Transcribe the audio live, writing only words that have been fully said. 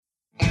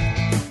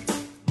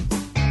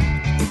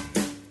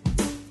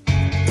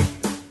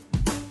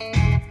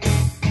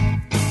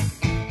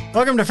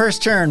Welcome to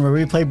First Turn, where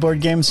we play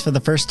board games for the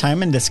first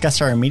time and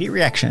discuss our immediate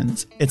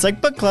reactions. It's like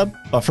book club,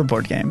 but for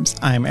board games.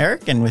 I'm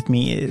Eric, and with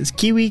me is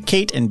Kiwi,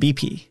 Kate, and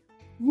BP.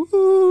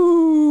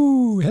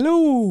 Woo!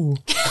 Hello.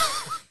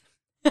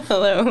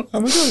 Hello.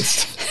 I'm a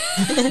ghost.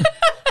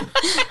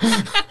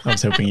 I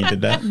was hoping you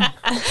did that.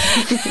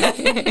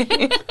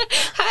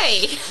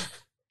 Hi.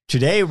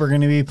 Today we're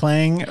going to be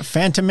playing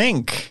Phantom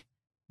Inc.,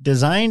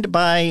 designed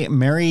by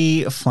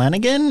Mary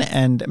Flanagan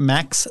and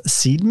Max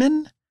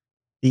Seidman.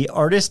 The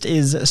artist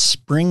is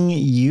Spring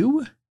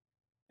Yu,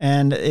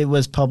 and it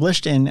was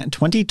published in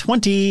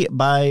 2020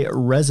 by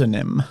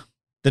Resonim.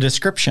 The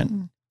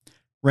description: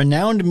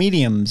 renowned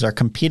mediums are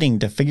competing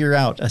to figure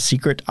out a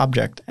secret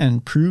object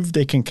and prove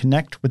they can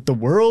connect with the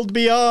world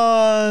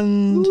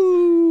beyond.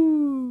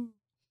 Woo.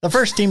 The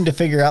first team to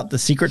figure out the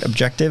secret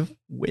objective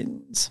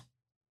wins.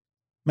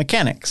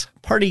 Mechanics: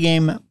 party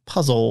game,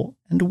 puzzle,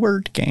 and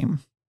word game.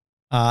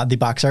 The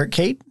box art,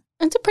 Kate?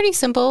 It's a pretty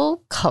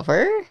simple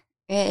cover.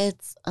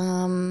 It's,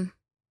 I'd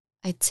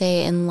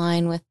say in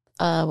line with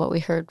what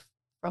we heard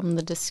from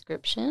the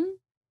description,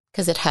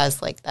 because it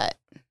has like that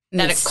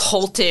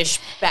occultish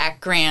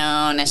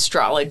background,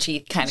 astrology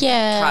kind of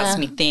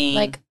cosmic thing.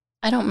 Like,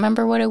 I don't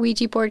remember what a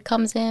Ouija board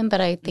comes in, but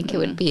I think it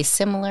would be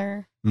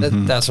similar.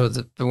 That's what,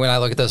 when I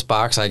look at this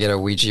box, I get a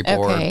Ouija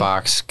board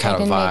box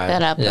kind of vibe. Make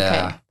that up.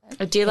 Yeah. Okay.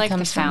 I do like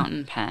the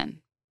fountain pen.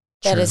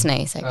 That True. is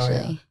nice,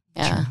 actually.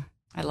 Yeah.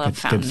 I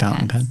love Good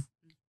fountain pen.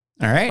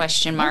 All right.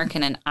 Question mark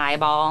and an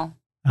eyeball.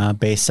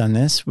 Based on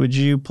this, would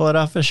you pull it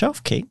off the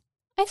shelf, Kate?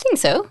 I think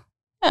so.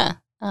 Yeah.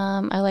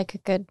 I like a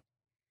good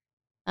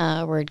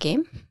word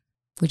game.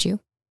 Would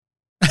you?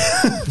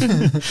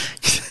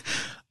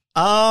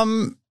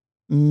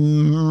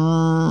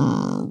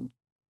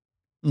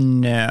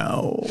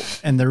 No.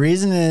 And the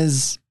reason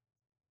is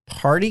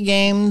party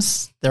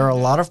games. There are a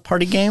lot of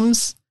party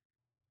games.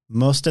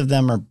 Most of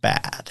them are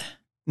bad.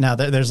 Now,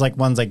 there's like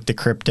ones like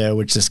Decrypto,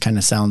 which just kind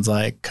of sounds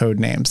like code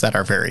names that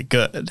are very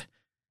good,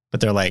 but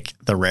they're like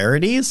the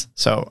rarities.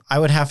 So I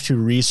would have to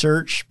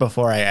research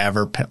before I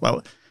ever I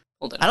don't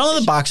know if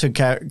the box would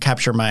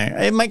capture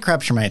it might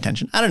capture my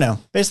attention. I don't know.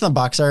 Based on the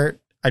box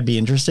art, I'd be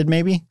interested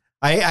maybe.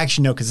 I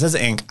actually know because it says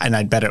ink, and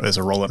I'd bet it was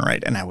a roll and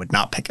write, and I would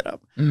not pick it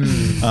up.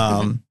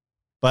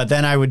 But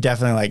then I would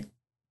definitely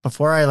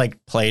before I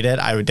played it,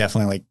 I would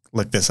definitely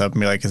look this up and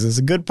be like, is this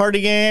a good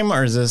party game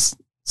or is this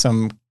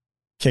some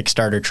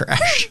Kickstarter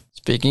trash?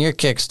 Speaking of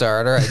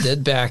Kickstarter, I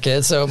did back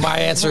it, so my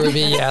answer would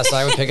be yes,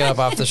 I would pick it up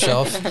off the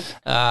shelf.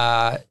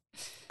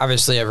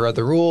 Obviously, I've read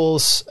the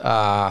rules,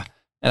 and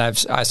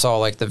I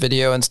saw the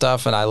video and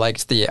stuff, and I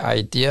liked the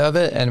idea of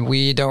it, and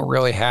we don't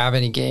really have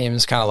any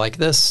games kind of like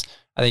this.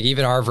 I think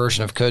even our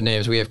version of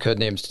Codenames, we have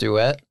Codenames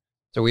Duet,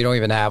 so we don't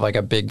even have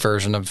a big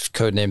version of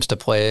Codenames to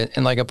play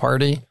in a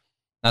party.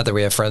 Not that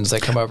we have friends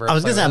that come over. I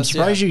was going to say, I'm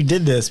surprised you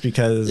did this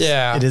because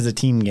it is a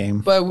team game.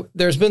 But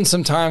there's been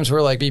some times where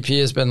BP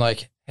has been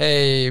like,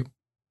 hey,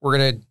 we're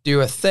going to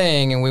do a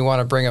thing and we want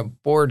to bring a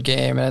board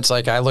game. And it's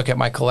I look at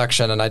my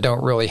collection and I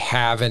don't really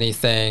have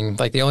anything.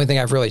 The only thing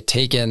I've really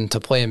taken to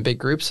play in big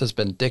groups has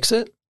been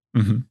Dixit,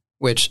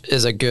 which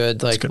is a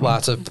good,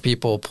 lots of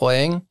people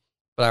playing.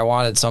 But I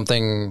wanted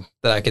something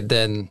that I could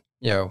then,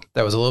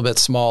 that was a little bit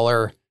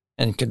smaller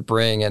and could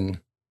bring and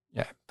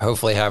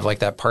hopefully have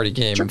that party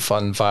game and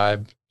fun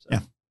vibe. So.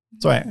 Yeah.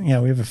 So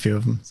we have a few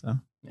of them. So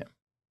yeah,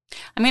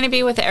 I'm going to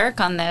be with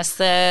Eric on this.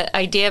 The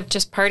idea of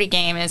just party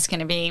game is going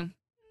to be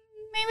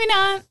maybe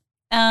not.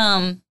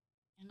 And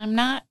I'm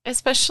not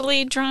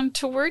especially drawn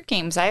to word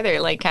games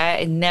either.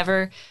 I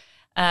never.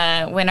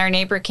 When our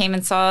neighbor came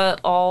and saw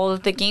all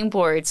of the game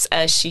boards,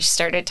 she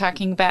started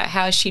talking about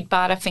how she'd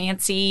bought a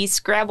fancy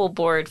Scrabble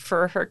board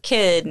for her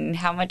kid and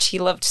how much he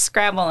loved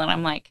Scrabble, and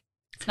I'm like,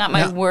 it's not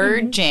my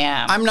word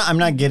jam. I'm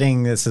not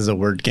getting this as a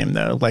word game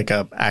though,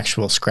 a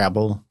actual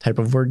Scrabble type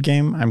of word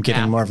game. I'm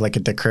getting more of a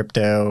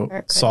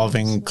Decrypto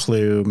solving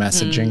clue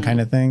messaging kind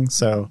of thing.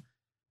 So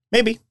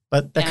maybe,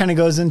 but that kind of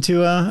goes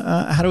into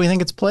how do we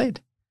think it's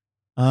played?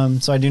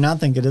 So I do not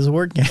think it is a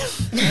word game.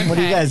 What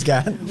do you guys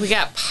got? We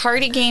got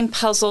party game,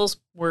 puzzles,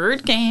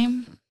 word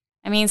game.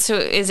 I mean, so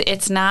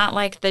it's not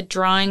like the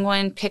drawing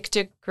one,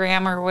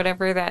 pictogram or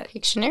whatever that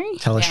Pictionary?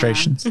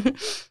 Telestrations.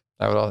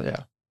 That would all,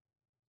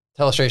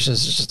 Telestrations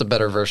is just a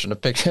better version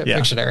of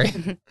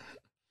Pictionary.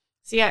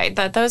 So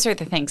those are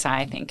the things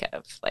I think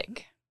of.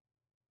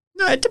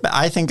 No,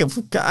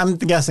 I'm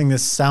guessing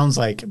this sounds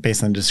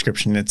based on the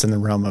description, it's in the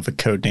realm of a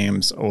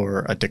Codenames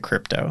or a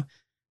Decrypto.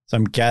 So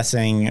I'm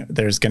guessing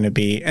there's going to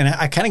be, and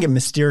I kind of get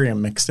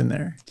Mysterium mixed in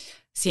there.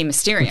 See,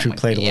 Mysterium, which we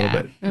played a little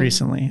bit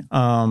recently.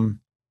 And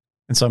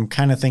so I'm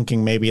kind of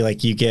thinking maybe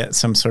you get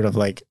some sort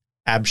of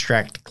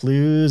abstract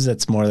clues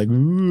that's more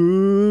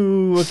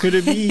ooh, what could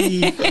it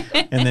be?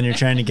 And then you're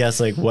trying to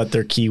guess what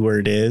their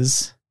keyword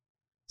is.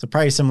 So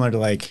probably similar to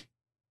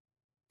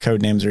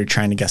Codenames where you're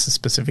trying to guess a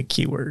specific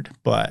keyword.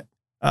 But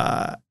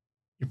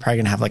you're probably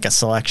going to have like a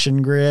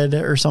selection grid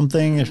or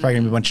something. There's probably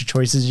going to be a bunch of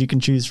choices you can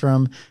choose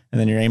from.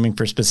 And then you're aiming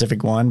for a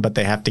specific one, but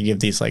they have to give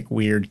these like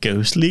weird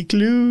ghostly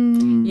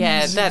clues.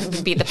 Yeah, that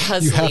would be the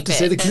puzzly You have bit. to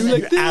say the clue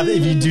like this.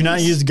 If you do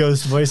not use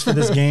ghost voice for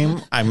this game,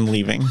 I'm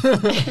leaving.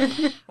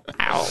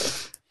 Ow.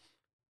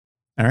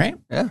 All right.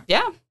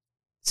 Yeah.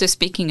 So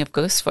speaking of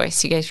ghost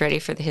voice, you guys ready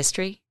for the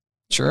history?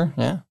 Sure.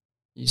 Yeah.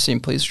 You seem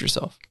pleased with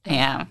yourself.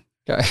 Yeah.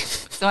 Okay.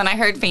 So when I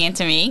heard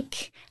Phantom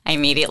Ink, I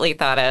immediately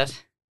thought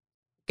of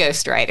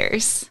Ghost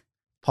Riders.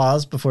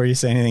 Pause before you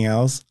say anything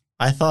else.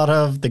 I thought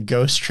of the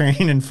ghost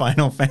train in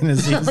Final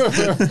Fantasy VI. Oh,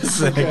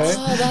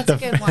 that's The a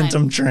good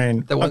Phantom one.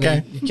 Train. The one Okay.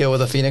 that you kill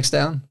with a phoenix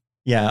down?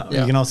 Yeah, Yeah.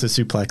 you can also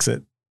suplex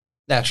it.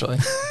 Naturally.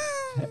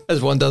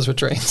 As one does with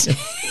trains.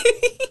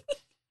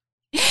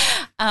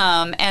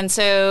 And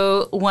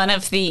so one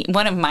of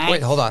my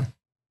Wait, hold on.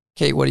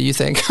 Kate, what do you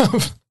think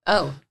of?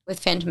 Oh, with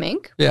Phantom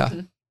Ink? Yeah.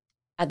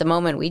 At the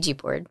moment, Ouija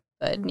board.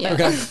 But yeah.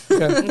 Okay.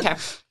 okay.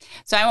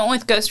 So I went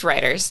with Ghost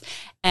Riders,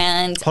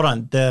 and Hold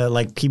on, the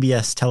like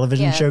PBS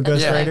television Yeah, show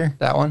Ghost Yeah. Rider?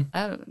 That one?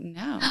 oh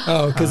no.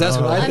 Oh, because that's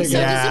what I I'm think so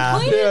of. Yeah.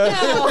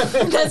 disappointed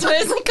now. That's why I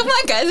was like, come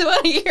on, guys. I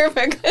want to hear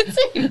about Ghost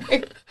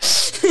Rider.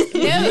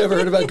 Have you ever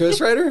heard about Ghost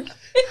Rider?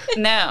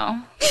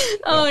 No.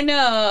 Oh,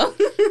 no.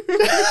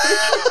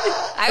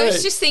 I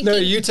was just thinking No,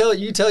 you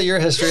tell your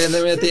history, and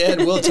then at the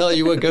end, we'll tell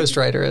you what Ghost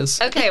Rider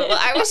is. Okay, well,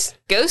 I was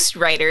Ghost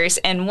Writers,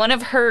 and one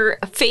of her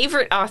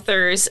favorite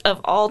authors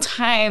of all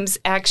times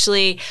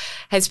actually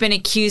has been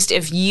accused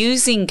of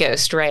using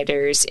Ghost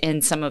Writers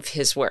in some of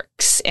his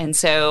works. And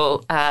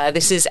so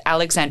this is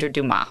Alexandre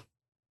Dumas.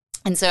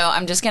 And so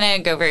I'm just going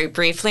to go very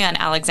briefly on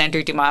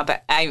Alexandre Dumas,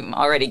 but I'm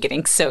already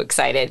getting so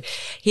excited.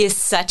 He is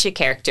such a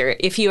character.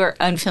 If you are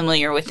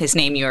unfamiliar with his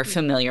name, you are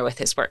familiar with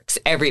his works.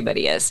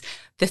 Everybody is.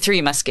 The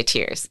Three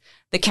Musketeers,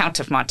 The Count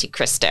of Monte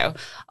Cristo,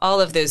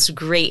 all of those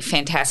great,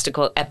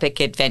 fantastical, epic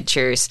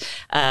adventures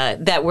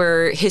that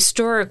were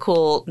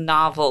historical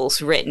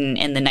novels written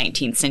in the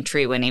 19th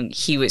century when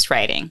he was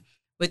writing.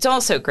 What's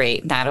also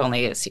great, not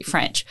only is he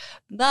French,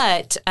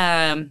 but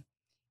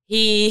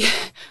he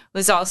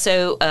was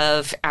also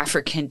of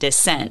African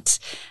descent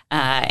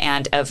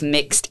and of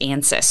mixed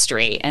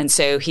ancestry. And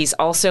so he's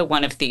also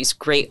one of these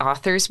great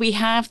authors we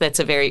have that's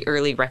a very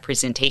early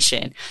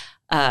representation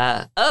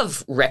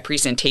of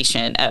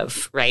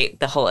right,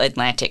 the whole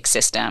Atlantic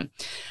system.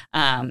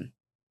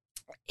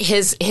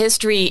 His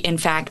history, in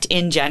fact,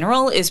 in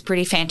general, is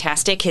pretty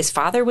fantastic. His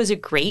father was a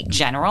great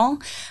general,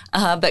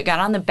 but got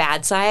on the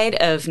bad side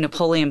of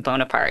Napoleon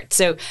Bonaparte.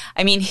 So,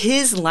 I mean,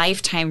 his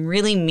lifetime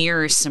really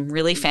mirrors some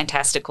really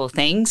fantastical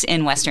things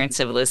in Western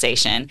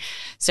civilization.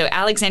 So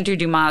Alexandre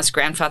Dumas'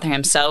 grandfather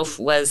himself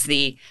was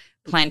the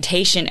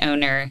plantation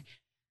owner.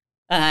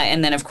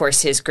 And then, of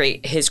course, his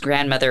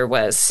grandmother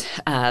was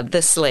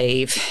the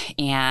slave.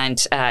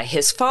 And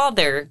his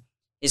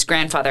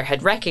grandfather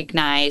had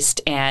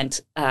recognized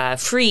and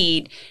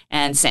freed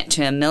and sent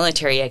to a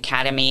military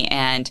academy.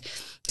 And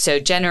so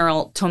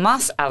General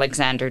Thomas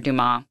Alexandre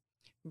Dumas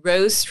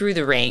rose through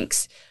the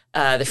ranks.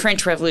 The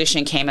French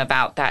Revolution came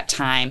about that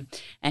time,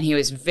 and he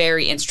was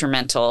very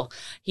instrumental.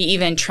 He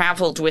even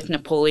traveled with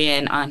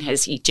Napoleon on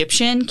his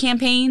Egyptian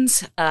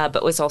campaigns,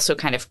 but was also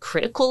kind of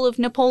critical of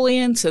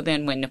Napoleon. So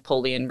then when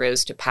Napoleon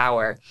rose to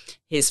power,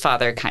 his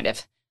father kind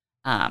of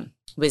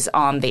was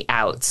on the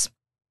outs.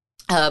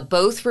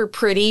 Both were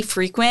pretty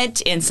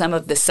frequent in some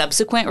of the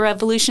subsequent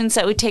revolutions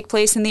that would take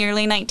place in the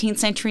early 19th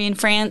century in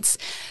France.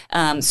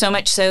 So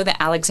much so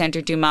that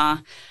Alexandre Dumas,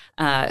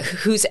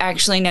 who's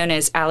actually known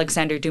as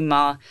Alexandre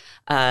Dumas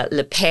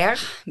le Père,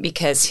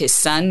 because his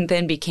son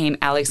then became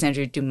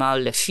Alexandre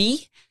Dumas le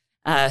Fils,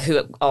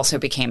 who also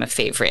became a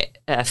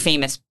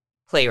famous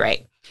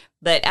playwright.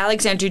 But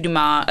Alexandre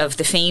Dumas, of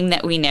the fame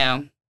that we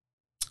know,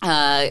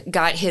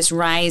 got his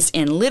rise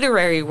in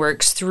literary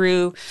works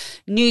through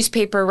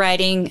newspaper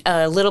writing,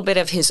 a little bit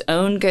of his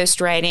own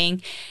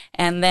ghostwriting,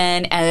 and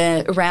then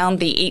around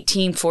the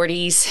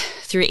 1840s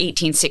through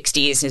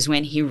 1860s is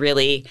when he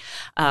really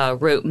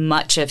wrote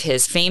much of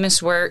his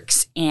famous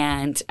works,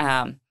 and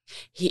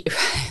he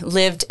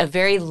lived a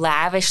very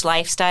lavish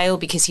lifestyle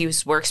because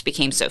his works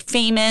became so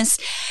famous.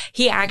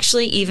 He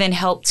actually even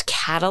helped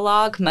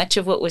catalog much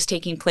of what was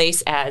taking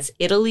place as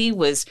Italy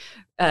was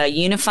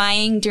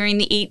unifying during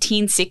the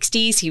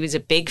 1860s. He was a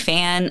big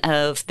fan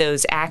of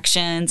those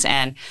actions.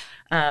 And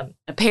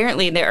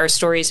apparently there are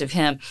stories of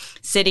him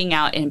sitting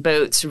out in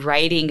boats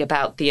writing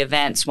about the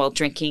events while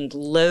drinking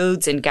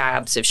loads and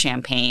gobs of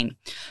champagne.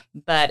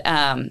 But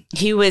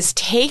he was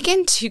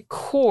taken to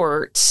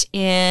court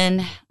in,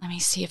 let me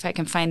see if I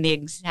can find the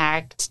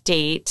exact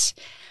date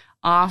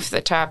off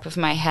the top of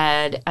my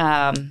head.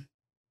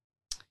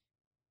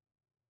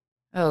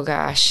 Oh,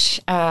 gosh.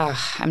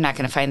 I'm not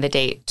going to find the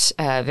date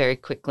very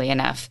quickly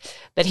enough.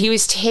 But he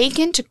was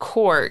taken to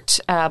court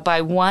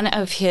by one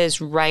of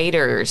his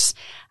writers,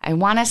 I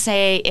want to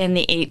say in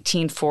the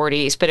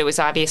 1840s, but it was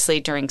obviously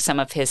during some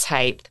of his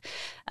height,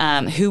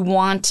 who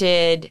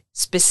wanted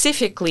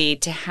specifically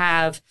to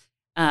have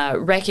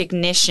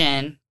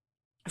recognition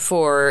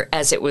for,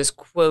 as it was,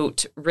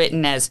 quote,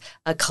 written as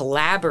a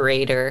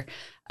collaborator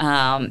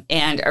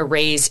and a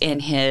raise in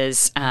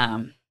his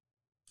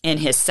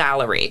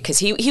salary, because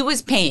he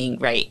was paying,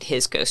 right,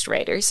 his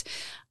ghostwriters.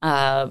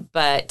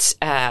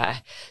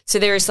 So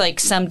there's like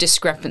some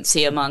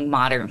discrepancy among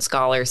modern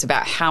scholars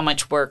about how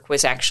much work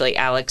was actually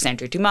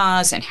Alexandre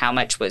Dumas and how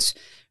much was,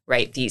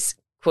 right, these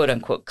quote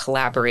unquote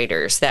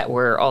collaborators that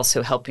were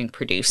also helping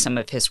produce some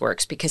of his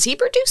works, because he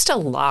produced a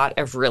lot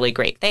of really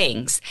great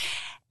things.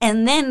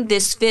 And then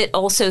this fit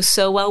also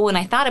so well when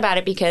I thought about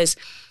it, because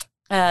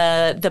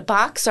the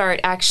box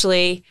art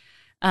actually,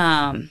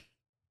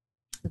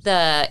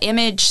 the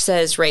image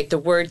says, right, the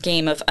word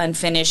game of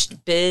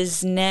unfinished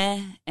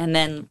business, and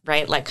then,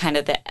 right, like kind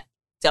of the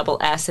double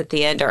S at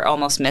the end are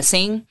almost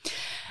missing.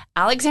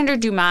 Alexandre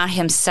Dumas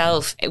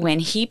himself, when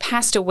he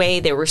passed away,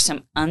 there were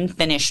some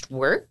unfinished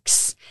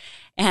works.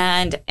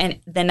 And in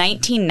the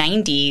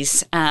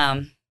 1990s,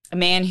 a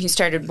man who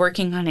started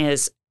working on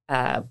his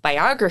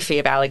biography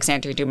of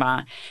Alexandre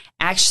Dumas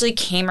actually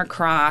came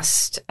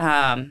across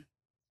some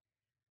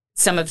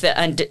of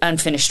the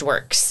unfinished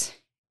works,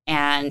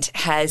 and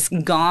has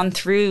gone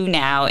through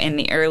now in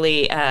the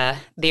early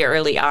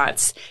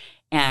aughts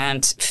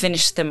and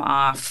finished them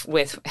off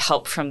with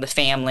help from the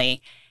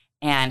family,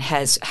 and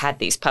has had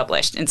these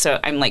published. And so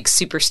I'm like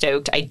super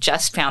stoked. I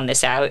just found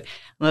this out.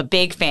 I'm a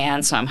big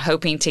fan, so I'm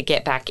hoping to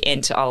get back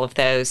into all of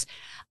those.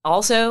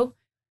 Also,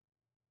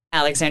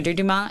 Alexandre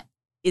Dumas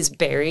is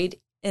buried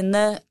in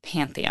the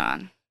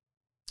Pantheon,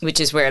 which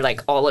is where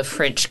like all of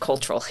French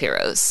cultural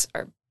heroes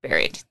are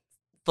buried.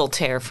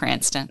 Voltaire, for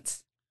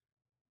instance.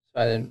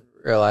 I didn't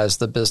realize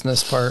the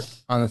business part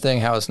on the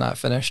thing, how it's not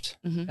finished.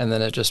 Mhm. And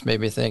then it just made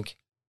me think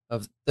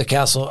of the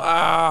castle.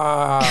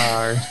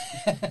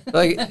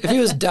 Like if he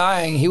was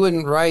dying, he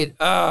wouldn't write,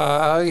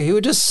 he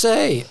would just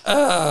say,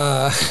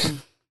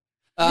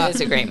 It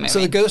is a great movie. So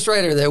the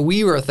ghostwriter that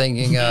we were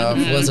thinking of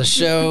was a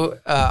show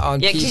on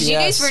PBS. Yeah, because you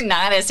guys were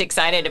not as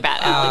excited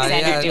about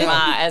Alexandre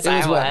Dumas as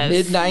I was.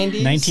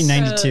 Mid-90s?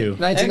 1992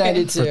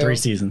 1992. for 3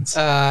 seasons.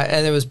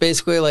 And it was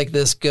basically like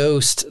this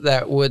ghost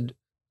that would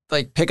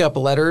like pick up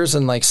letters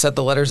and like set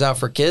the letters out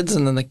for kids,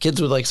 and then the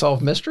kids would like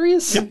solve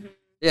mysteries. Yep.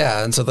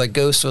 Yeah, and so the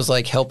ghost was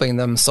like helping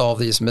them solve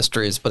these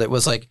mysteries, but it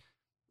was like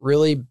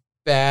really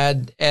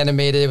bad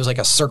animated. It was like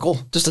a circle,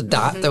 just a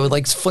dot that would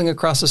like fling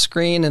across the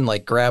screen and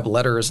like grab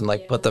letters and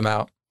like put them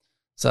out.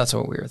 So that's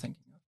what we were thinking.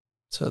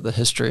 So the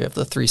history of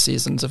the 3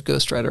 seasons of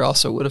Ghost Rider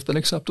also would have been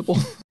acceptable.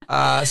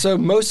 So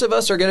most of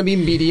us are going to be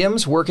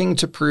mediums working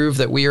to prove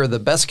that we are the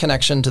best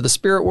connection to the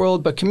spirit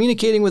world, but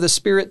communicating with a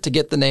spirit to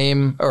get the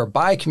name, or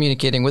by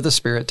communicating with a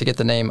spirit to get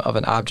the name of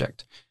an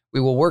object. We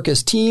will work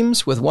as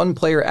teams, with one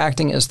player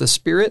acting as the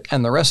spirit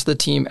and the rest of the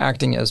team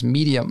acting as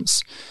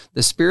mediums.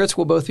 The spirits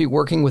will both be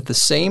working with the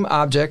same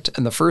object,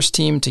 and the first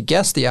team to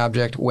guess the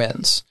object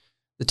wins.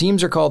 The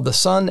teams are called the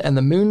Sun and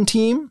the Moon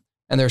team,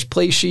 and there's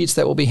play sheets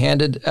that will be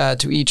handed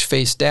to each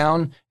face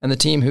down, and the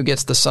team who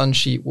gets the Sun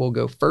sheet will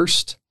go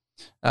first.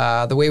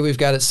 The way we've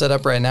got it set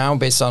up right now,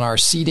 based on our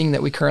seating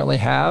that we currently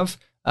have,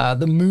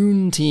 the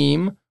Moon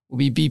team will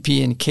be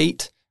BP and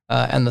Kate,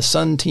 and the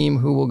Sun team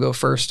who will go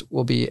first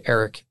will be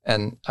Eric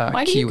and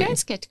Why do Kiwi. you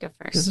guys get to go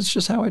Because first? it's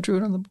just how I drew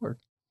it on the board.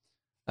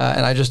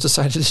 And I just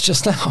decided it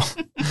just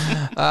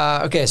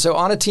now. Okay, so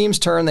on a team's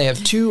turn, they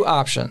have 2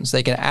 options.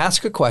 They can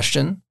ask a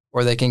question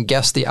or they can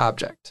guess the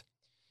object.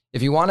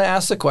 If you want to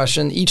ask the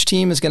question, each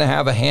team is going to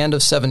have a hand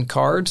of 7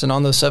 cards, and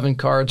on those 7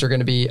 cards are going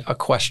to be a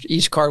question.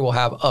 Each card will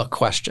have a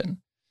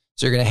question.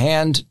 So you're going to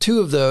hand 2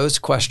 of those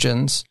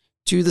questions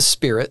to the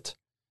spirit.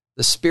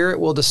 The spirit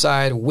will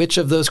decide which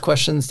of those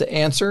questions to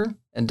answer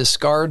and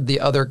discard the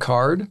other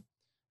card.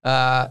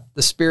 So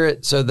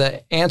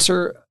the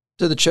answer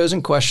to the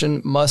chosen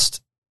question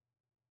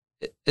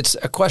it's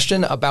a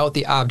question about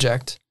the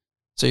object.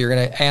 So you're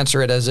going to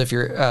answer it as if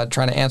you're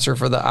trying to answer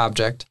for the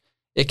object.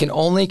 It can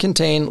only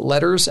contain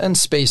letters and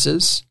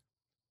spaces,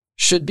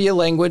 should be a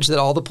language that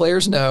all the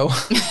players know,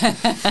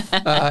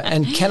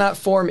 and cannot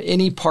form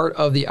any part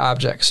of the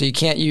object. So you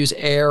can't use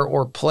air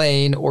or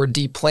plane or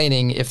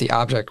deplaning if the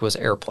object was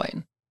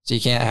airplane. So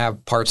you can't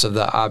have parts of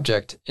the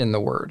object in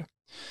the word.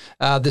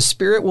 The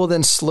spirit will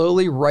then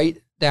slowly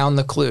write down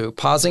the clue,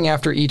 pausing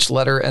after each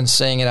letter and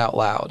saying it out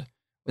loud.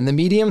 When the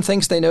medium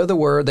thinks they know the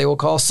word, they will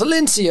call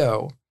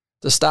silencio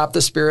to stop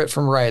the spirit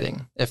from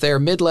writing. If they are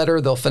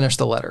mid-letter, they'll finish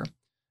the letter.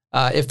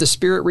 If the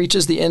spirit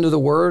reaches the end of the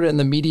word and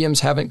the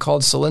mediums haven't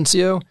called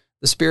silencio,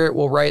 the spirit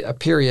will write a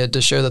period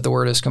to show that the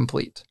word is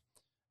complete.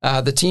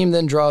 The team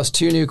then draws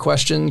 2 new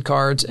question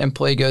cards and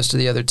play goes to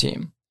the other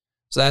team.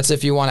 So that's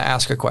if you want to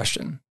ask a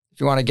question. If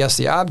you want to guess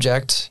the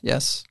object,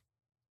 yes.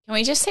 Can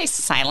we just say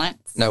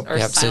silence? Nope, or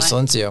you have to say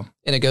silent? silencio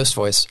in a ghost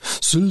voice.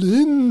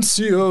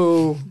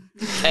 Silencio.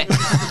 Okay,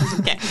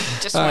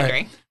 just All right.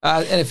 wondering.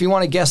 And if you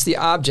want to guess the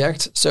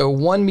object, so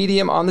one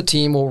medium on the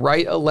team will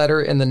write a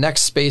letter in the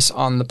next space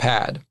on the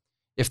pad.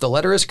 If the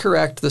letter is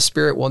correct, the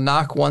spirit will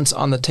knock once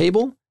on the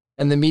table,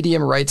 and the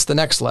medium writes the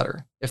next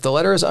letter. If the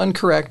letter is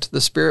incorrect,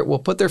 the spirit will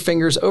put their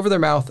fingers over their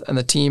mouth, and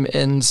the team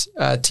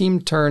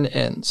turn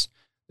ends.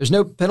 There's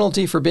no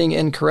penalty for being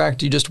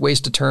incorrect. You just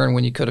waste a turn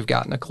when you could have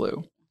gotten a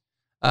clue.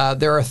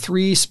 There are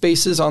 3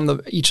 spaces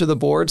on each of the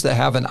boards that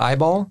have an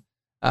eyeball.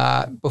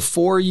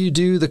 Before you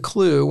do the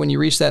clue, when you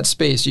reach that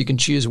space, you can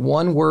choose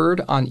one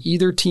word on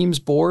either team's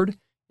board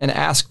and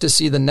ask to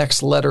see the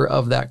next letter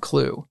of that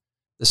clue.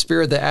 The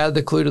spirit that added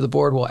the clue to the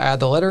board will add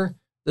the letter.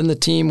 Then the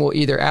team will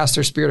either ask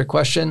their spirit a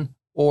question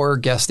or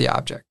guess the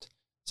object.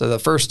 So the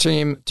first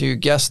team to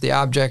guess the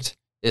object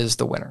is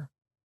the winner.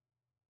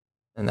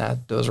 And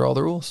those are all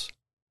the rules.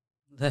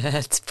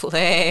 Let's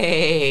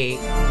play.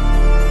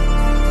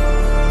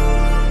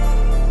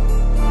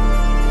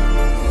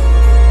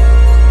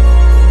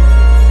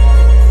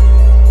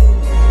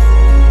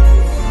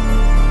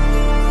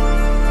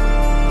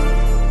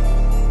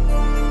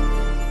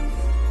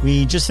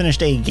 We just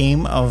finished a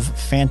game of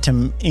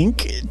Phantom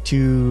Inc.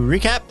 To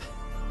recap,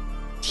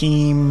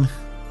 Team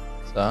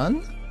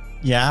Sun?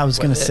 Yeah, I was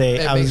going to say...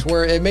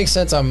 It makes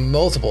sense on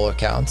multiple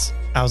accounts.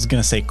 I was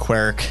going to say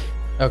Quirk.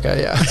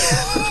 Okay, yeah.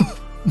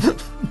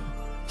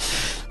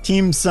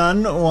 Team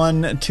Sun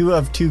won 2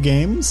 of 2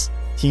 games.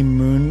 Team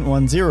Moon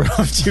won 0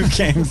 of 2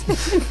 games.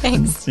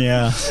 Thanks.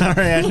 Yeah.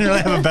 Sorry, I didn't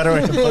really have a better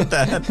way to put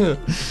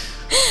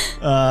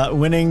that.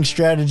 Winning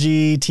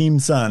strategy, Team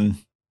Sun.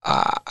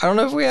 I don't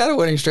know if we had a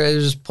winning strategy.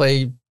 Just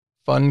play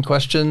fun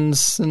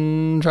questions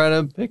and try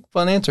to pick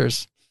fun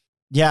answers.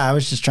 Yeah, I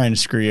was just trying to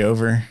screw you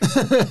over.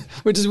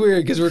 Which is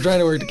weird because we're trying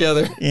to work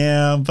together.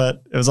 Yeah,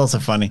 but it was also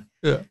funny.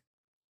 Yeah.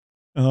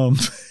 Do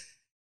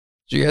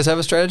you guys have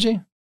a strategy?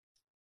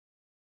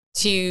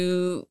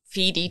 To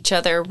feed each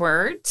other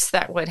words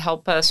that would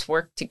help us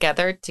work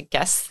together to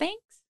guess things.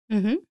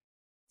 Mm-hmm.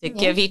 To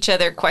give each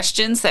other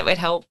questions that would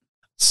help.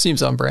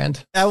 Seems on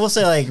brand. I will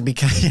say, like,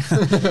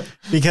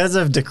 because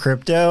of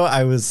Decrypto,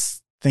 I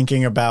was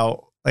thinking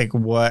about, like,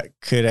 what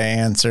could I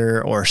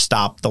answer or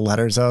stop the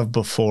letters of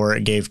before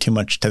it gave too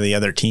much to the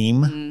other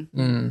team,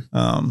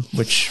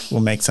 which will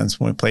make sense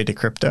when we play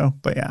Decrypto.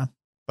 But yeah,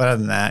 but other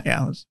than that,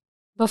 yeah.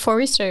 Before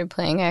we started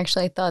playing, I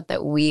actually thought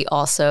that we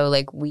also,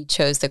 like, we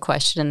chose the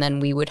question and then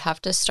we would have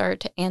to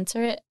start to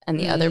answer it and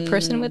the other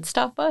person would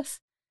stop us.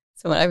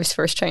 So when I was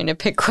first trying to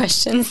pick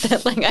questions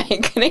that, like, I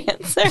could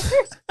answer.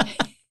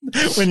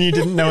 When you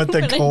didn't know what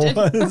the goal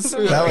was.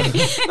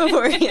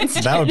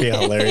 That would be a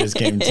hilarious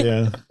game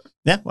too.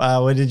 Yeah.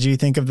 What did you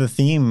think of the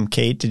theme,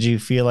 Kate? Did you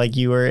feel like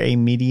you were a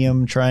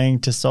medium trying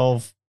to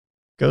solve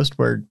Ghost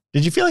Word?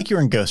 Did you feel like you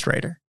were in Ghost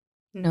Rider?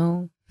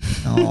 No.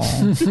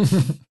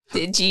 Oh.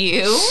 Did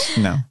you?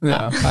 No.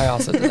 No, I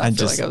also did not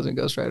feel like I was in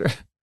Ghost Rider.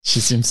 She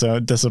seems so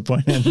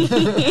disappointed.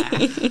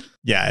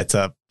 Yeah, it's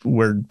a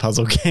word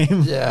puzzle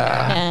game.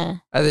 Yeah.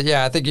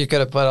 I think you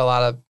could have put a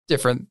lot of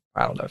different,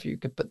 I don't know if you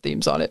could put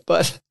themes on it,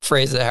 but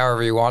phrase it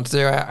however you want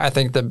to. I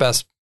think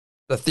the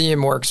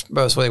theme works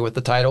mostly with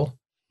the title.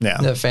 Yeah.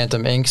 The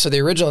Phantom Inc. So the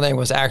original name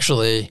was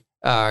actually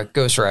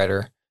Ghost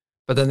Rider,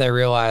 but then they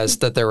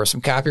realized that there were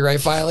some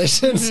copyright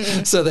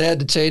violations, so they had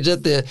to change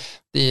it. The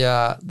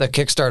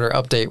Kickstarter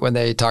update, when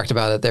they talked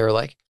about it, they were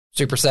like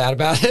super sad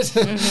about it,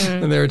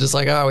 and they were just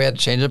like, "Oh, we had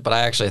to change it." But I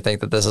actually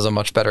think that this is a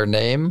much better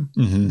name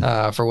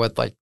for what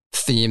like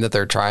theme that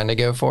they're trying to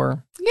go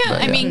for. Yeah,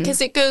 but, I mean,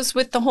 because it goes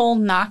with the whole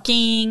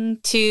knocking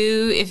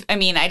too.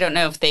 I don't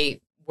know if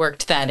they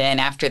worked that in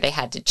after they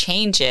had to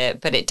change it,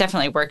 but it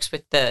definitely works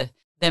with the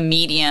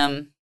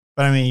medium.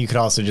 But I mean, you could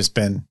also just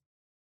been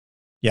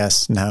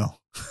yes, no.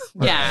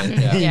 Yeah. You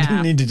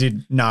didn't need to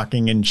do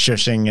knocking and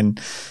shushing and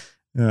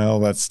all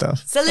that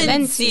stuff.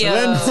 Silencio.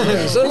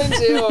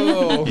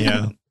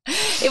 Yeah.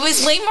 It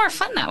was way more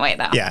fun that way,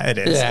 though. Yeah, it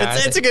is. Yeah,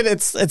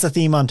 it's a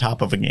theme on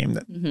top of a game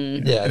that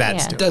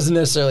it doesn't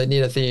necessarily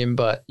need a theme,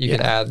 but you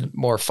can add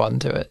more fun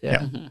to it.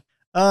 Yeah.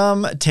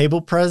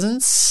 Table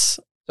presence.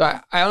 So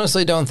I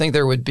honestly don't think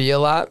there would be a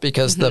lot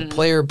because the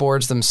player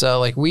boards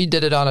themselves, like we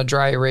did it on a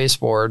dry erase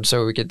board,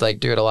 so we could like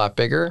do it a lot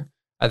bigger.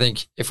 I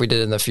think if we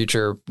did in the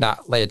future,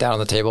 not lay it down on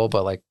the table,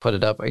 but like put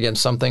it up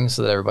against something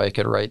so that everybody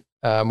could write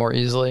more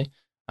easily.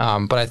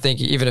 But I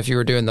think even if you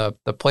were doing the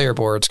player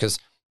boards, because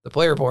the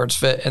player boards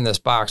fit in this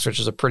box, which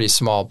is a pretty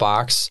small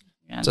box.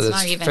 Yeah, so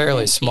it's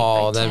fairly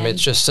small. And then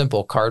it's just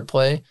simple card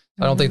play.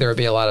 I don't think there would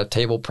be a lot of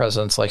table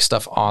presence, like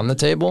stuff on the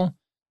table.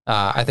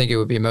 I think it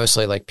would be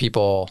mostly like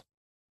people,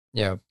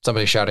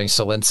 somebody shouting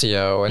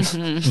Silencio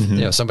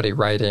and, somebody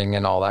writing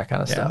and all that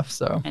kind of stuff.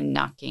 So and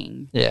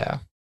knocking. Yeah.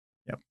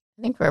 Yep.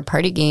 I think for a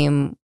party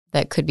game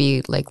that could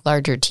be like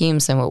larger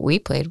teams than what we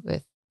played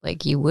with,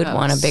 like you would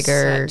want a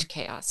bigger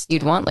chaos.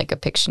 You'd want like a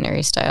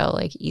Pictionary style,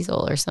 like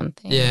easel or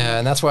something. Yeah.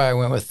 And that's why I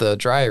went with the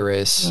dry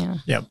erase. Yeah.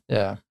 Yep.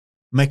 Yeah.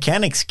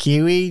 Mechanics,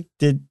 Kiwi.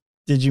 Did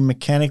you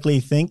mechanically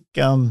think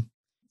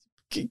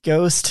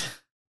Ghost?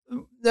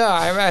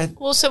 No,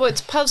 well, so it's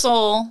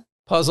puzzle,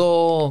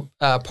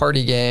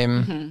 party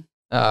game,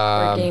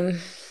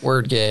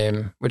 word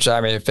game, which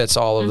it fits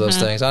all of those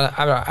things.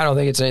 I don't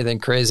think it's anything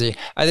crazy.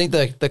 I think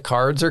the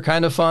cards are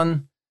kind of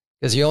fun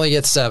because you only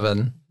get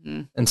 7.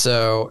 And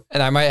so,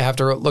 and I might have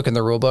to look in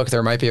the rule book.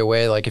 There might be a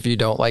way, like if you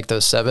don't like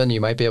those 7,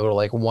 you might be able to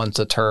like once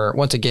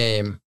a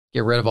game,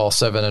 get rid of all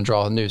 7 and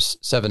draw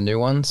 7 new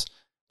ones.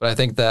 But I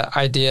think the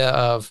idea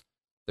of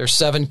there's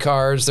 7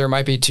 cards, there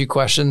might be 2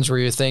 questions where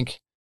you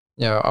think,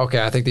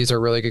 okay, I think these are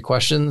really good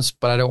questions,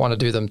 but I don't want to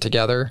do them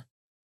together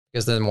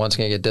because then one's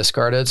going to get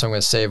discarded. So I'm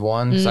going to save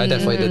one. So I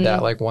definitely did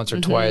that like once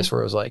or twice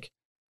where it was like,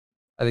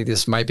 I think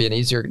this might be an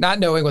easier, not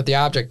knowing what the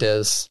object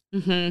is,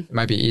 it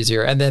might be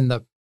easier. And then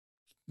the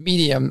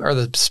medium or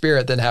the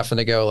spirit then having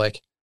to go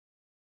like,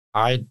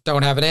 I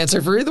don't have an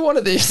answer for either one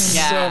of these.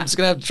 So I'm just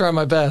going to have to try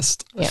my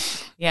best.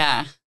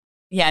 Yeah.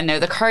 No,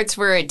 the cards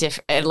were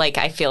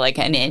I feel like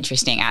an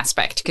interesting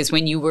aspect because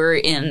when you were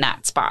in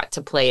that spot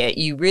to play it,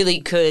 you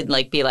really could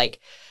like be like,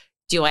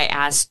 do I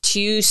ask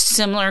two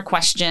similar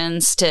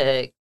questions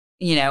to,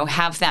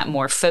 have that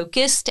more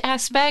focused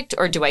aspect,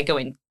 or do I go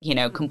in,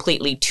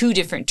 completely two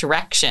different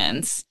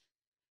directions?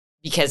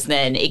 Because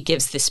then it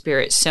gives the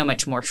spirit so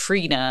much more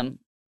freedom,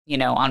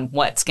 on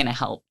what's going to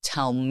help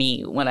tell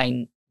me what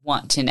I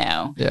want to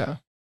know. Yeah.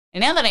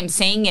 And now that I'm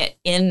saying it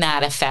in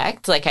that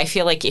effect, like I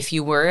feel like if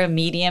you were a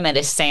medium at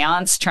a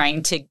seance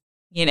trying to,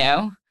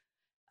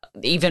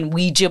 even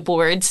Ouija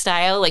board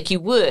style, like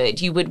you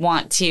would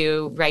want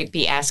to,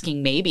 be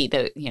asking maybe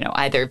the,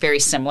 either very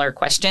similar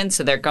questions.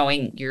 So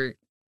you're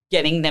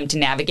getting them to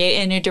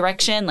navigate in a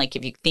direction. Like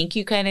if you think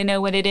you kind of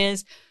know what it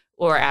is,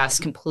 or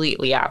ask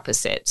completely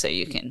opposite so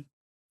you can.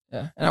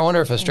 Yeah. And I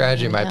wonder if a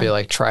strategy might be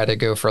like, try to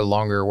go for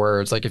longer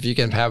words. Like if you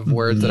can have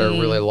words that are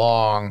really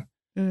long,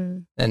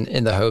 and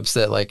in the hopes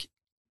that like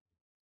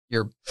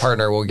your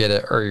partner will get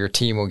it or your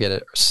team will get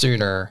it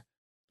sooner,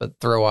 but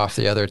throw off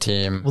the other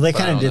team. Well, they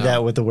kind of did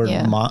that with the word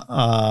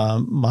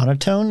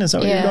monotone. Is that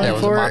what you're going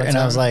for? And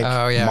I was like,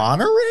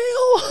 monorail?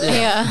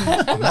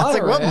 Yeah. I was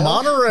like, what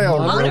monorail?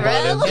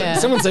 Monorail? Yeah.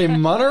 Someone say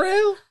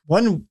monorail?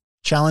 One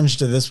challenge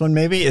to this one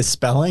maybe is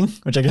spelling,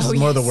 which I guess is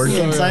more the word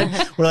game side.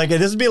 We're like,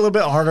 this would be a little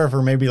bit harder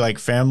for maybe like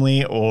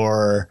family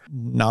or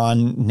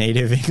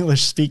non-native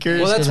English speakers.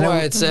 Well, that's why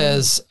it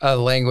says a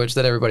language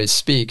that everybody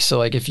speaks. So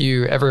like if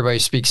everybody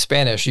speaks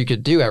Spanish, you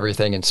could do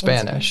everything in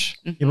Spanish.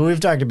 Yeah, but we've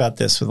talked about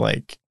this with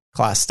like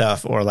class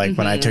stuff or like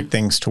when I took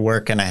things to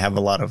work and I have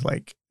a lot of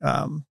like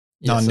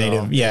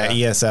non-native,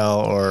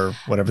 ESL or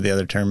whatever the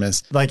other term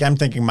is. Like I'm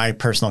thinking my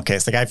personal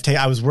case, like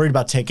I was worried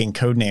about taking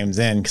code names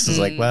in because it's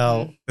like,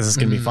 well, is this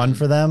going to be fun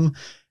for them?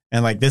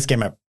 And like this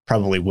game, I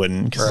probably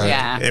wouldn't because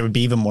it would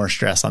be even more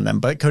stress on them.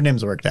 But code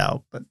names worked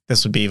out, but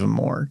this would be even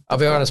more. I'll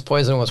be honest,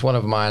 Poison was one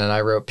of mine, and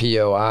I wrote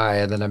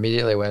POI, and then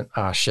immediately went,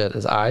 oh shit,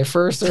 is I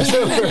first or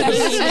so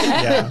first?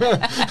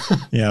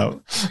 Yeah.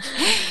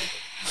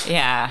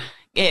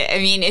 I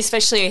mean,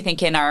 especially I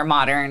think in our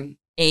modern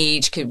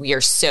age, because we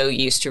are so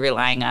used to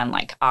relying on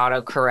like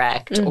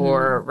autocorrect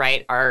or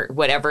our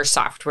whatever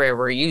software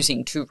we're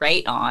using to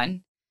write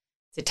on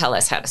to tell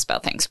us how to spell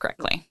things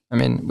correctly. I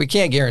mean, we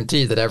can't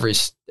guarantee that every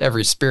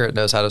spirit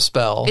knows how to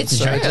spell. It's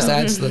true. It just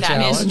adds to the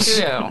challenge.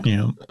 That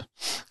is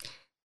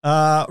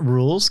true.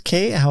 Rules,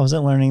 Kate, how was it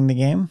learning the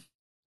game?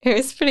 It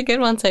was pretty good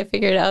once I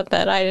figured out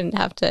that I didn't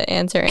have to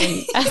answer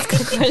and ask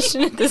a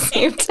question at the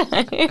same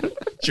time.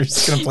 You're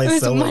just going to play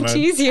solo mode. It was much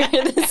easier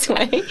this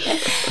way.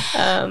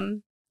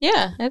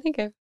 Yeah, I think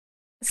I've...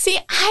 See,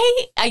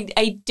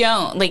 I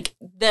don't. Like,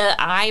 the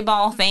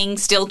eyeball thing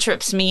still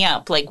trips me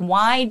up. Like,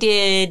 why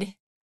did...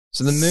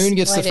 So the moon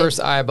gets the first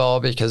eyeball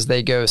because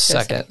they go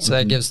second. So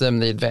that gives them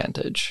the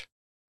advantage.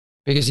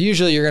 Because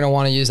usually you're going to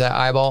want to use that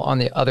eyeball on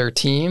the other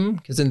team.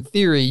 Because in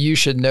theory, you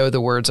should know the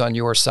words on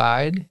your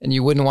side. And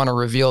you wouldn't want to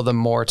reveal them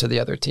more to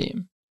the other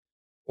team.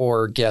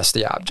 Or guess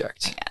the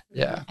object.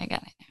 Yeah. I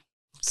got it.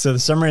 So the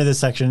summary of this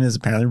section is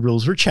apparently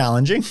rules were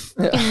challenging.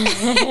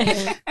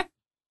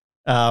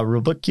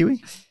 Rulebook,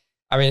 Kiwi?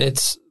 I mean,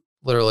 it's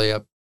literally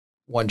a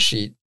one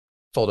sheet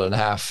folded in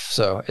half.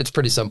 So it's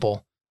pretty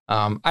simple.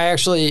 I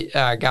actually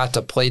got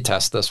to play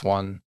test this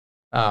one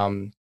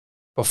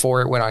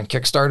before it went on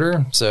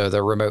Kickstarter. So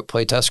the remote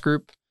playtest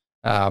group,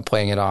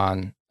 playing it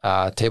on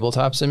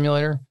Tabletop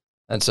Simulator.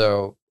 And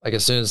so like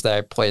as soon as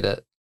I played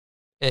it,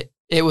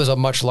 it was a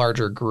much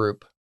larger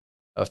group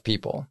of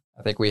people.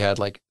 I think we had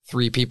like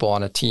 3 people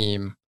on a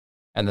team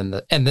and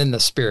then the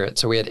spirit.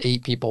 So we had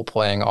 8 people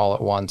playing all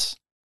at once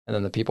and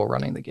then the people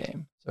running the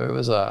game. So it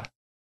was a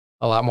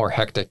lot more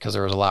hectic because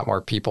there was a lot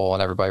more people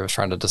and everybody was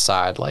trying to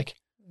decide like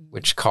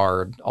which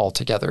card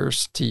altogether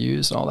to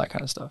use and all that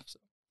kind of stuff. So,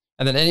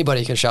 and then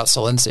anybody could shout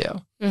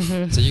Silencio.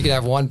 So you could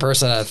have one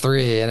person at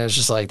 3 and it's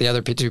just like the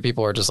other 2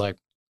 people are just like,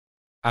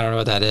 I don't know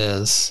what that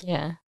is.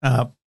 Yeah.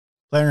 Player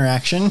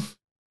interaction?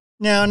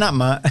 No, not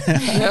much.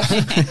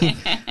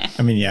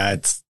 I mean, yeah,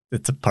 it's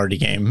a party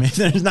game. If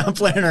there's not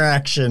player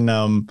interaction,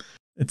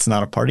 it's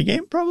not a party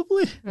game,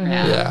 probably.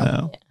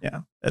 Yeah.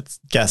 So, that's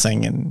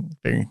guessing and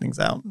figuring things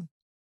out.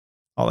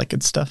 All that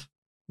good stuff.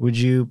 Would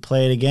you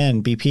play it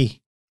again,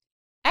 BP?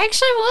 I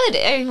actually would.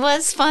 It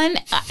was fun.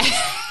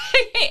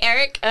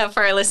 Eric,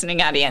 for our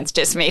listening audience,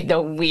 just made the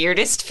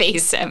weirdest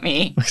face at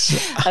me.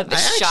 Of the I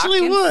shock actually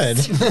and would.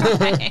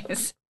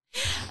 surprise.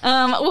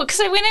 Well, because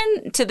I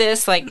went into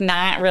this like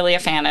not really a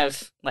fan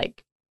of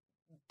like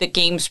the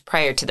games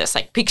prior to this,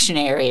 like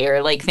Pictionary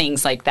or like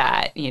things like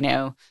that, you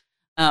know.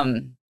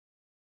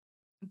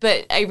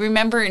 but I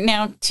remember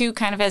now too,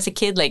 kind of as a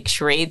kid, like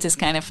charades is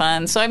kind of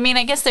fun. So I mean,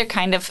 I guess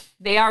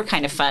they are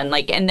kind of fun,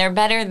 like, and they're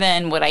better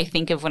than what I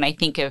think of when I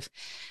think of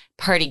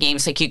party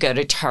games. Like you go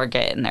to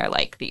Target and they're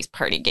like these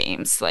party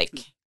games, like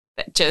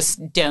that just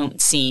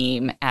don't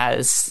seem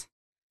as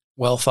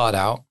well thought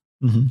out.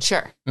 Mm-hmm.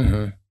 Sure.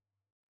 Mm-hmm.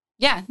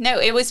 Yeah, no,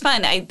 it was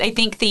fun. I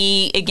think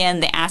the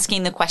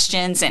asking the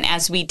questions, and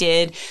as we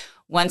did,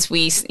 once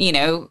we,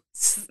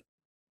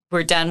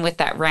 we're done with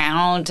that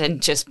round and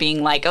just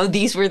being like, oh,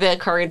 these were the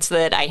cards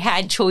that I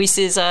had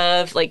choices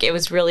of. Like, it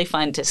was really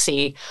fun to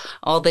see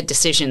all the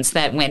decisions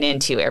that went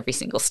into every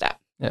single step.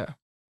 Yeah.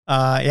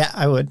 Yeah,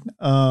 I would.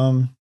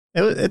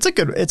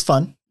 It's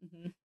fun.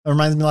 Mm-hmm. It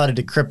reminds me a lot of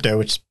Decrypto,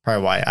 which is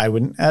probably why I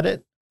wouldn't add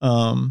it.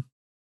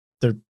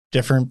 They're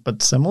different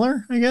but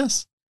similar, I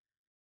guess.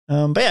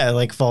 But yeah, it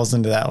like falls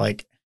into that,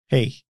 like,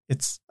 hey,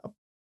 it's a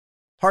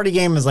party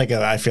game is like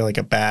I feel like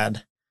a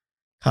bad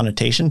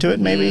connotation to it,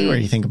 maybe, where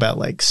you think about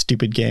like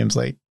stupid games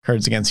like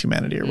Cards Against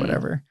Humanity or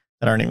whatever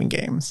that aren't even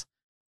games.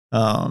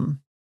 But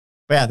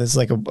yeah, this is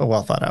like a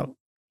well thought out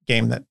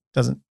game that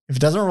if it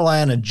doesn't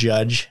rely on a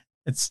judge,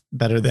 it's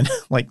better than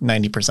like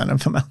 90%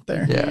 of them out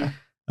there. Yeah.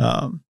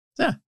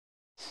 Yeah.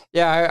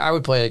 Yeah, I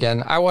would play it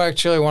again. I would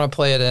actually want to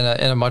play it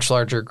in a much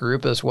larger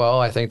group as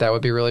well. I think that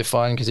would be really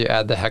fun because you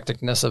add the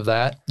hecticness of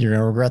that. You're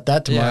gonna regret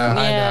that tomorrow.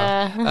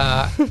 Yeah,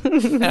 I know.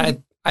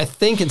 And I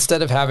think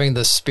instead of having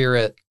the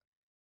spirits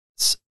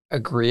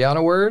agree on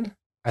a word,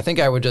 I think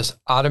I would just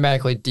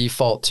automatically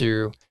default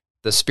to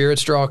the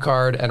spirits draw a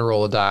card and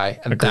roll a die,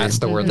 and Agreed. that's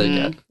the word they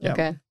get. Yeah.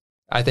 Okay.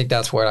 I think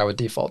that's what I would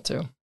default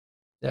to.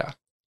 Yeah.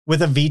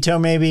 With a veto,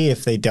 maybe,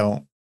 if they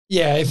don't.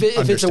 Yeah, if it's a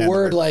Understand the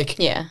word word. like,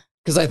 Yeah.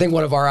 because I think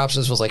one of our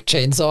options was like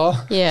chainsaw.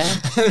 Yeah.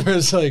 It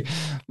was like,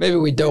 maybe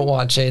we don't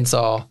want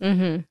chainsaw,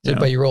 Mm-hmm. Yeah.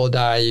 but you roll a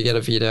die, you get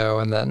a veto,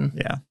 and then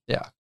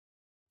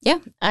Yeah,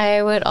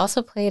 I would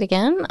also play it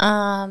again.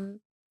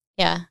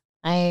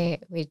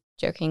 We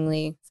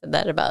jokingly said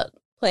that about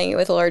playing it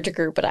with a larger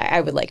group, but I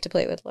would like to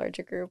play it with a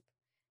larger group.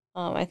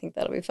 I think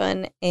that'll be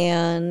fun.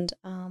 And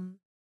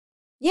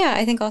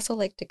I think also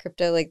like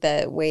Decrypto, like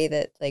the way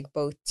that like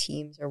both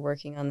teams are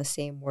working on the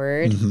same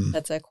word. Mhm.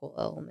 That's a cool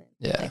element.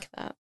 Yeah. I like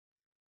that.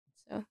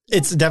 So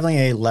It's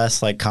definitely a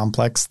less like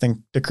complex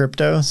thing to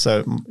crypto,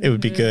 so it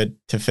would be Mhm. good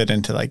to fit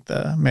into like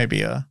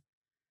maybe a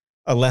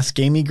less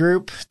gamey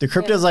group. The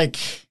crypto is like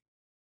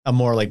a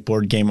more like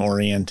board game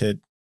oriented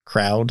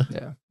crowd,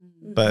 yeah.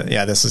 but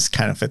yeah, this is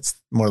kind of fits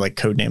more like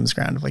Codenames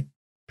ground of like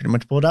pretty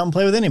much pull it out and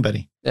play with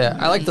anybody. Yeah,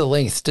 I like the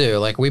length too.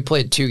 Like we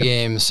played 2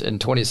 games in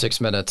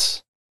 26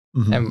 minutes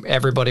Mhm. and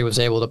everybody was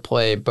able to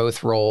play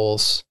both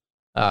roles.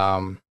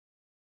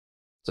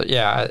 So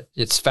yeah,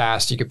 it's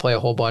fast. You could play a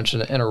whole bunch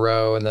in a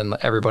row and then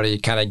everybody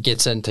kind of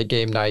gets into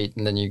game night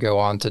and then you go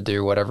on to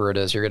do whatever it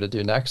is you're going to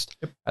do next.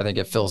 Yep. I think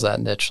it fills that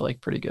niche like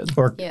pretty good.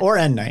 Yeah. Or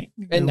end night.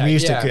 End night, We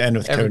used yeah. to end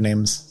with Every-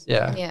 Codenames.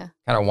 Yeah, yeah,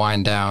 kind of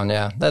wind down.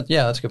 Yeah,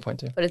 that's a good point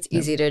too. but it's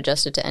easy to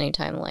adjust it to any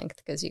time length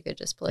because you could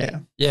just play Yeah.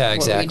 Yeah, what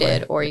exactly. we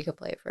did, or you could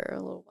play it for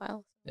a little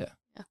while.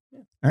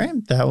 All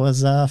right, that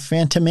was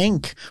Phantom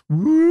Inc.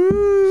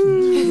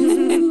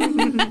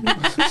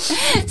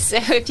 So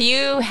if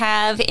you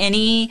have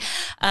any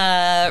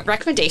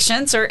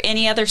recommendations or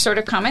any other sort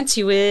of comments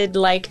you would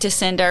like to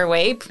send our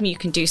way, you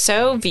can do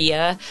so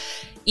via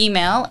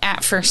email at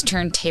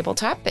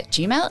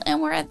firstturntabletop@gmail.com,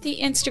 and we're at the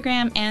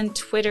Instagram and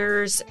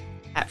Twitters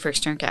at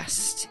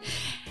firsttturncast.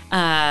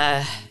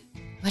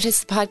 What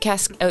is the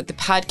podcast? Oh, the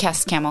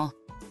podcast camel.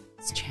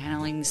 It's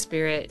channeling the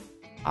spirit.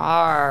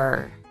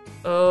 Oh,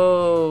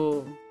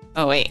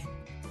 wait.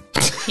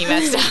 He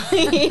messed up.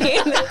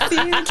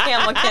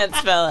 Camel can't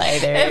spell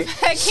either.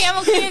 If a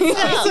camel can't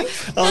spell.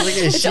 I was like,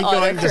 is she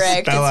going to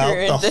autocorrect, spell it's out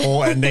ruined. the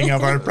whole ending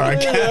of our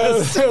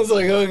podcast? I was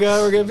like, oh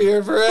God, we're going to be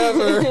here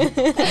forever.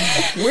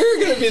 We're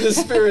going to be the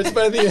spirits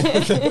by the end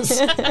of this.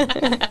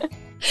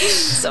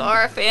 So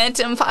our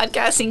Phantom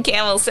Podcasting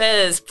Camel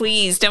says,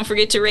 please don't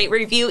forget to rate,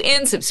 review,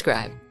 and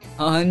subscribe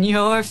on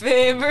your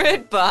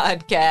favorite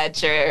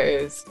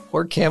podcatchers.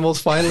 Poor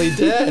Camel's finally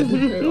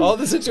dead. All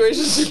the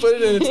situations she put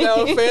it in, it's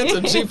now a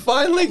phantom. She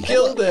finally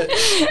killed it.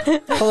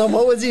 Hold on,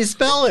 what was he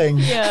spelling?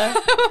 Yeah.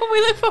 We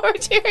look forward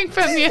to hearing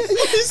from you.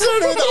 He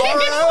started with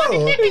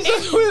R-O. With an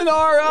Was he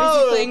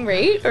RO. playing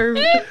rate or?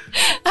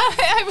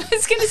 I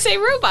was going to say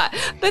robot,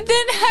 but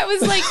then I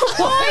was like,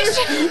 gosh.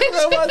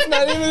 Robot's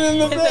not even in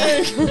the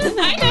thing.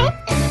 I know.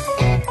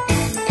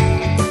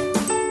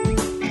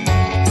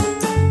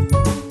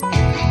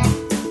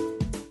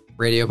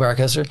 Radio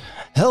broadcaster.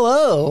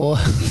 Hello.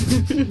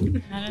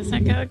 How does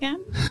that go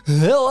again?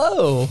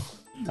 Hello.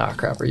 Oh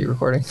crap, are you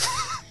recording?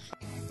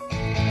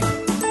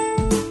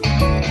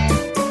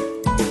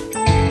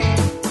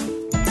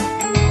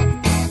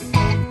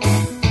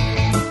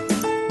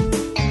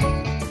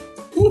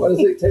 What does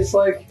it taste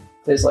like?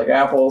 Tastes like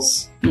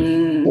apples.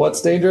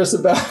 What's dangerous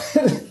about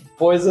it?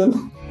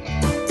 Poison.